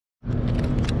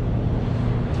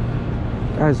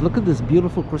Guys, look at this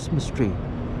beautiful Christmas tree.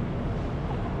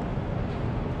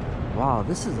 Wow,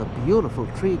 this is a beautiful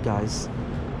tree, guys.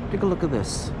 Take a look at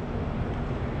this.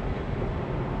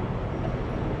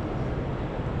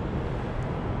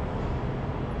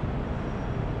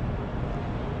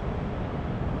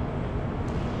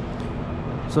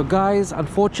 So guys,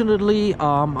 unfortunately,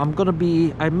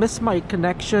 I missed my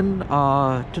connection.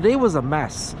 Today was a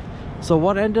mess. So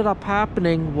what ended up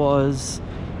happening was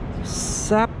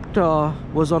SEPTA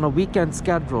was on a weekend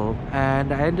schedule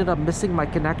and I ended up missing my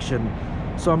connection.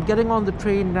 So I'm getting on the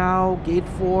train now, gate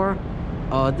 4.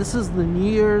 This is the New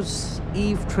Year's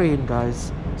Eve train,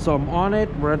 guys. So I'm on it.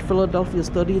 We're at Philadelphia's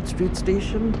 30th Street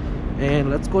Station. And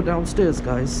let's go downstairs,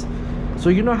 guys. So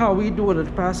you know how we do it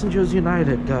at Passengers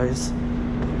United, guys.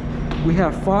 We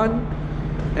have fun,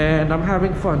 and I'm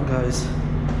having fun, guys.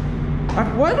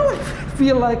 Why do I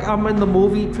feel like I'm in the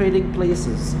movie Trading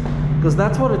Places? Because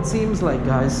that's what it seems like,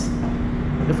 guys.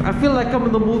 I feel like I'm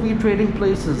in the movie Trading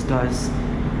Places, guys.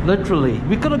 Literally.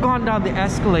 We could have gone down the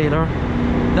escalator.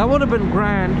 That would have been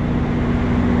grand.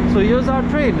 So here's our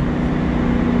train.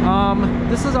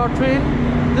 This is our train.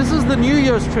 This is the New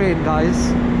Year's train,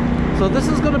 guys. So this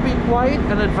is going to be quite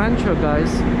an adventure,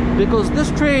 guys, because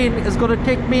this train is going to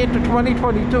take me into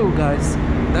 2022, guys.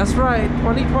 That's right,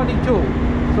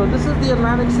 2022. So this is the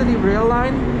Atlantic City Rail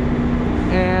Line,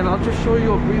 and I'll just show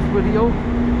you a brief video.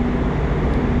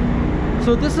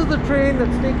 So this is the train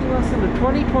that's taking us into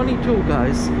 2022,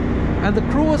 guys, and the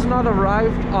crew has not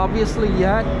arrived obviously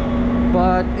yet,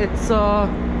 but it's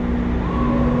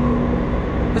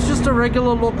just a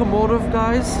regular locomotive,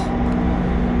 guys,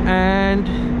 and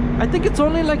I think it's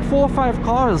only like 4 or 5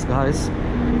 cars, guys.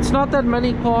 It's not that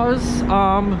many cars.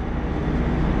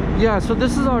 Yeah, so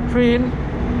this is our train.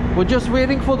 We're just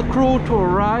waiting for the crew to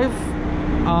arrive.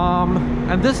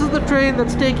 And this is the train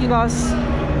that's taking us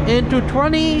into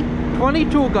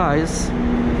 2022, guys.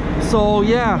 So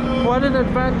yeah, quite an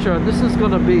adventure this is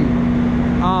gonna be.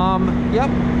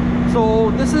 Yep. So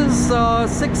this is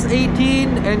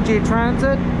 618 NJ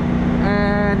Transit,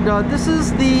 and this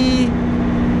is the,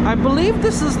 I believe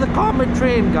this is the Comet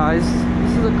train, guys.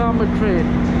 This is the Comet train.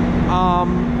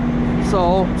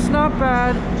 So it's not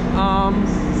bad.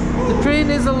 The train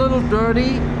is a little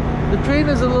dirty. The train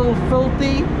is a little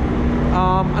filthy.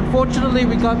 Unfortunately,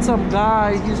 we got some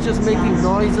guy. He's just making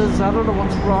noises. I don't know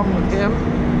what's wrong with him.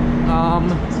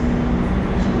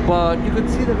 But you can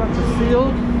see they got the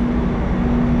seal.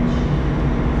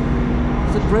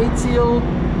 It's a great seal.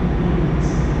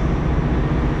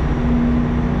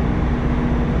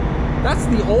 That's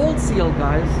the old seal,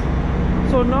 guys.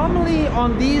 So normally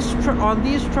on these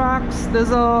tracks,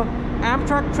 there's a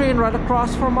Amtrak train right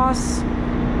across from us,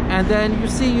 and then you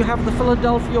see you have the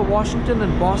Philadelphia, Washington,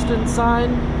 and Boston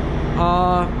sign.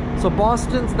 So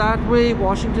Boston's that way,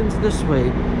 Washington's this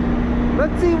way.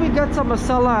 Let's see if we get some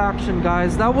Acela action,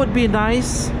 guys. That would be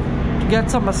nice to get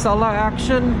some Acela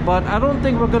action, but I don't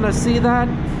think we're gonna see that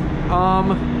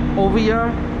over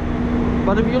here.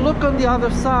 But if you look on the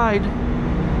other side,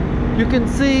 you can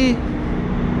see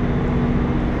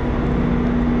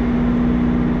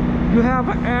you have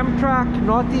Amtrak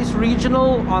Northeast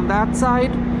Regional on that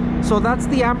side. So that's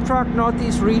the Amtrak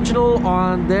Northeast Regional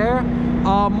on there.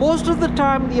 Most of the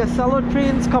time the Acela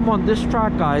trains come on this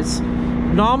track, guys.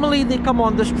 Normally they come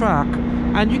on this track.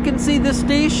 And you can see this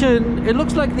station, it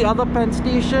looks like the other Penn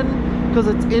station because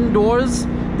it's indoors.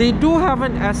 They do have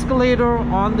an escalator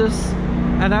on this.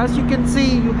 And as you can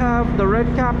see, you have the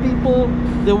red cap people.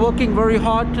 They're working very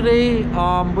hard today,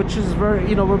 which is very,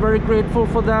 you know, we're very grateful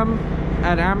for them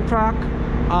at Amtrak.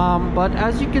 But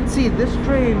as you can see, this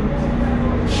train,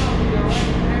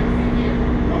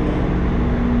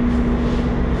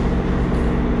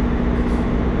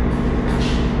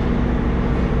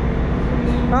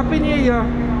 Happy New Year.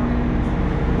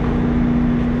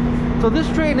 So this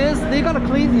train is, they gotta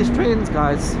clean these trains,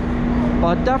 guys.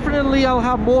 But definitely I'll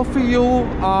have more for you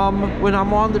when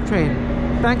I'm on the train.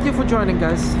 Thank you for joining,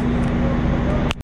 guys.